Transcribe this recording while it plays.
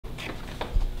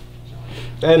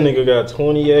That nigga got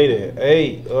 28 and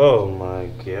 8. Oh my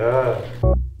god.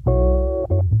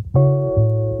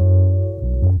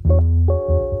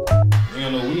 You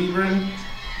got no weed, Brandon?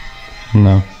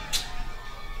 No.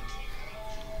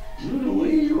 You the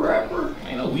weed rapper?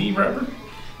 Ain't no weed rapper.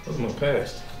 That's my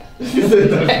past.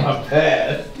 That's my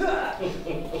past.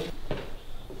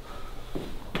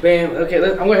 Bam. Okay,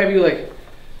 I'm gonna have you like.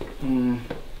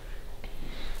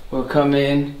 We'll come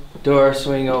in, door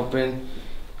swing open.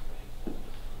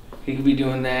 He could be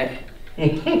doing that.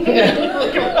 Alright.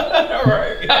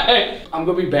 I'm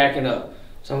gonna be backing up.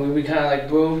 So I'm gonna be kind of like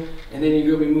boom, and then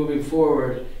you're gonna be moving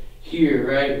forward here,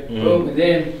 right? Boom, and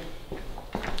then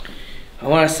I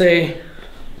wanna say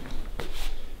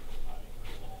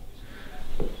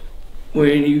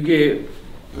when you get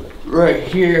right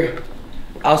here,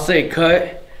 I'll say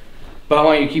cut, but I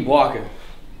want you to keep walking.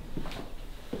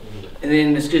 And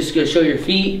then it's just gonna show your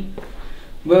feet,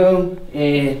 boom,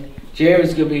 and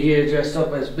Jeremy's gonna be here dressed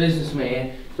up as a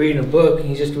businessman, reading a book, and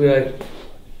he's just gonna be like,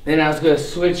 then I was gonna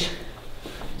switch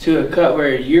to a cut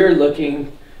where you're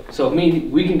looking, so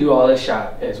we can do all this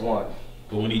shot as one.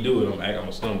 But when he do it, I'm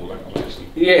gonna stumble like I'm actually.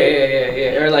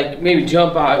 Yeah. Or like maybe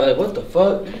jump out, like what the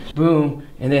fuck? Boom,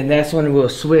 and then that's when we'll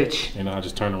switch. And I'll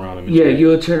just turn around in the chair. chair.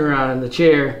 You'll turn around in the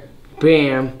chair,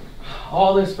 bam.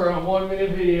 All this for a 1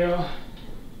 minute video.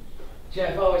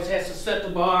 Jeff always has to set the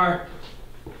bar.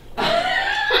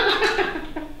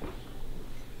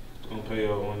 Gonna pay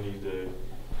out one of these days.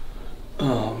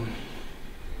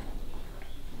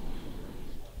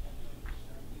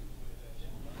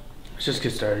 Let's just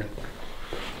get started.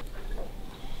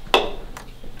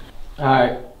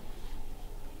 Alright.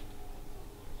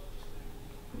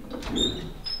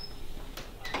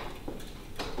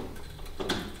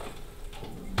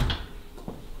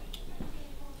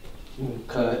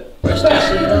 Cut. Brush that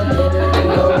shit up, nigga, you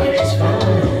know it's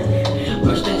fine.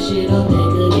 Brush that shit up,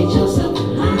 nigga, get yourself in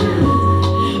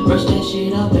line. Brush that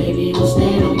shit up, baby, don't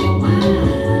stay on your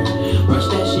mind. Brush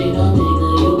that shit up, nigga,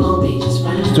 you gon' be just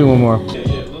fine. Let's do one more. Yeah, a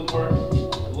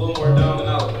little more down and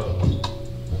out though.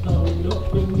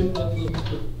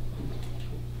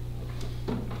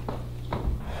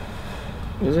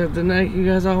 Was that the night you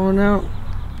guys all went out?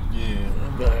 Yeah.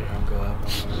 I'm glad I'm going.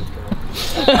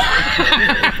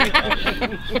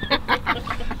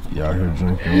 Y'all here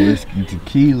drinking whiskey,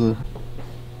 tequila.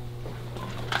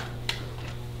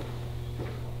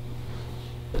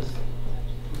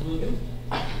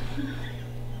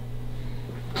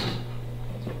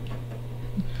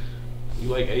 You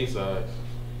like A size,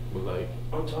 but like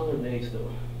I'm taller than Ace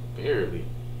though. barely.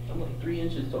 I'm like 3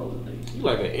 inches taller than Ace. You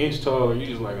like an inch taller, you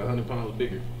just like 100 pounds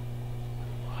bigger.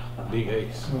 Big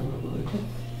Ace.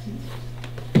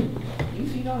 You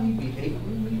see how he be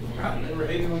hating me? I never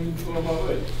hated when you going my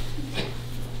way.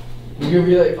 You're gonna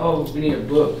be like, oh, we need a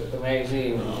book, a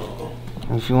magazine.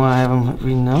 If you want to have him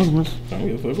read announcements, I don't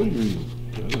give a fuck what you read.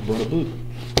 I just brought a book.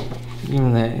 give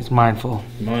him that. It's mindful.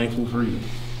 Mindful free.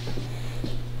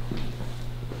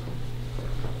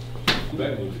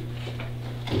 Back with it.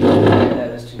 Yeah,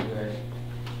 that's too good.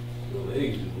 Your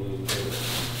legs just moving.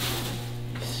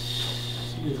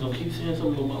 You just gonna keep saying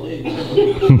something on my legs.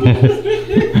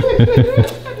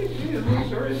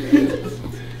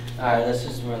 Alright, let's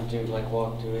just run through, like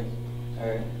walk through it.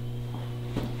 Alright.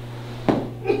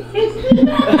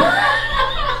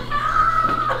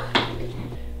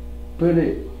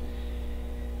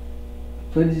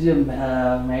 Put your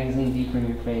magazine deeper in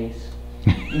your face.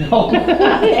 No.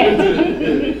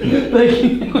 Like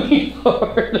you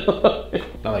forward.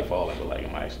 Not like falling, but like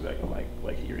I'm actually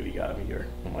like he really got me here.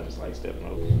 I'm not just like stepping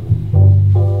over.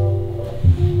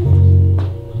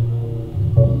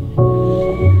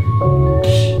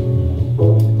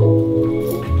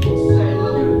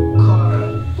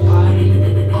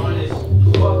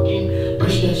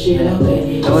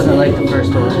 I wasn't like the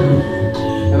first one.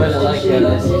 I wasn't like that.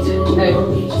 Hey.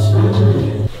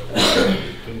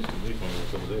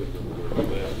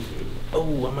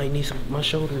 Oh, I might need some my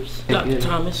shoulders. Dr.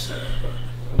 Thomas.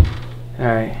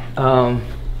 Alright.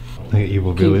 Like an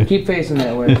evil villain. Keep facing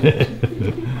that way.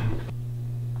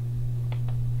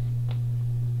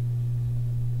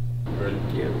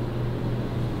 Yeah.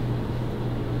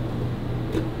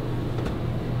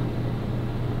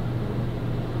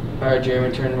 Alright,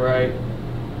 Jeremy, turn right.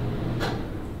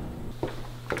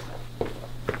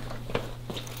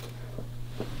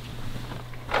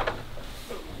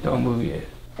 Don't move yet.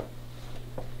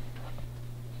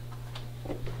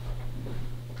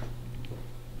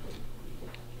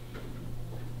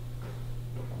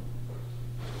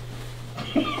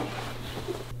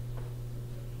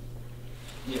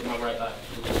 Yeah, my right eye.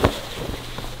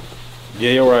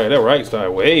 Yeah, you're right. That right side.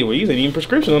 Wait, well, you ain't even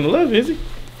prescription on the left, is he?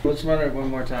 Let's run it one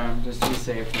more time, just to be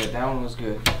safe. But that one was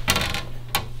good.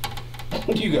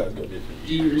 What you got good at?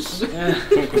 Years. Alright,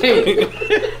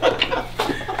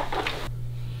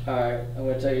 I'm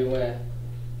gonna tell you when.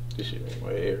 This shit ain't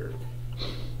my hair.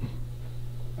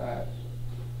 Alright.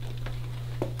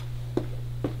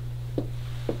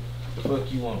 The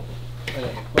fuck you want?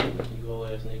 Hey, fuck you whole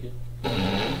ass nigga.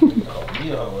 Oh,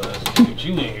 you all ass. Get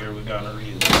you in here with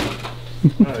gonorrhea.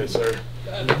 Alright, sir.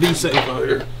 Be safe out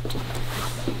here.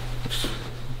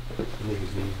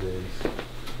 Niggas these days.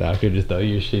 Doctor, just throw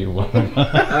your shit.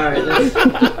 Alright, let's.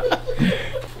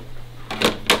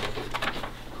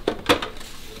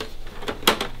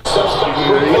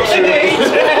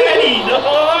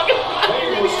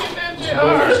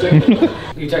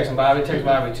 You texting Bobby? Text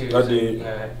Bobby too. I did.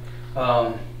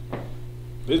 Alright.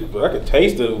 I could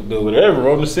taste the whatever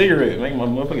on the cigarette. Make my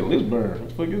motherfucking lips burn. What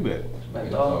the fuck is that?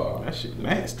 Oh. That shit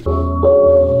nasty. You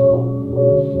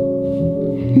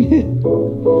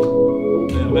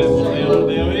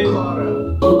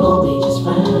gon' be just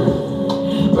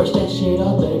fine. Brush that shit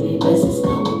off, baby. Blessings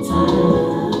come with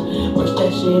time. Brush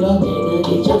that shit off, nigga.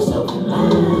 Get yourself in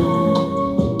line.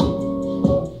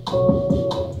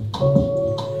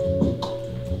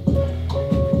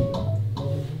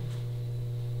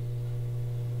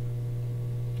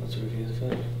 Let's review the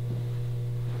film.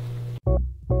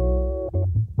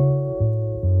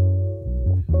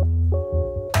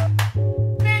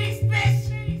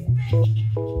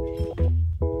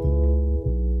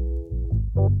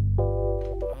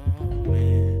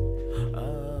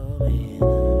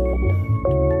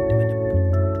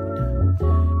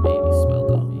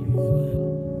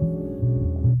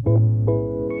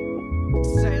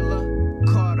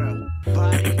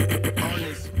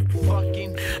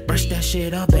 Brush that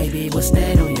shit off, baby, what's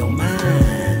that on your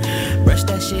mind? Brush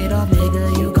that shit off,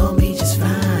 nigga, you gon' be just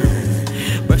fine.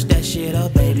 Brush that shit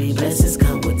off, baby, blessings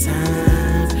come with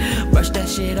time. Brush that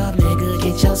shit off, nigga,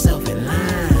 get yourself in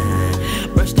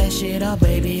line. Brush that shit off,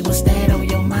 baby, what's that on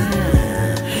your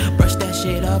mind? Brush that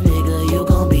shit off, nigga, you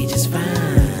gon' be just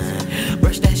fine.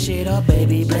 Brush that shit off,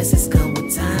 baby, blessings come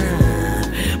with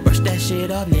time. Brush that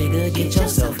shit off, nigga, get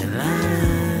yourself in line.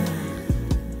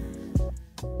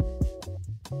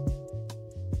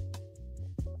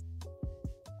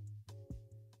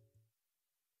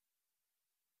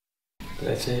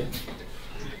 That's it.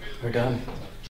 We're done.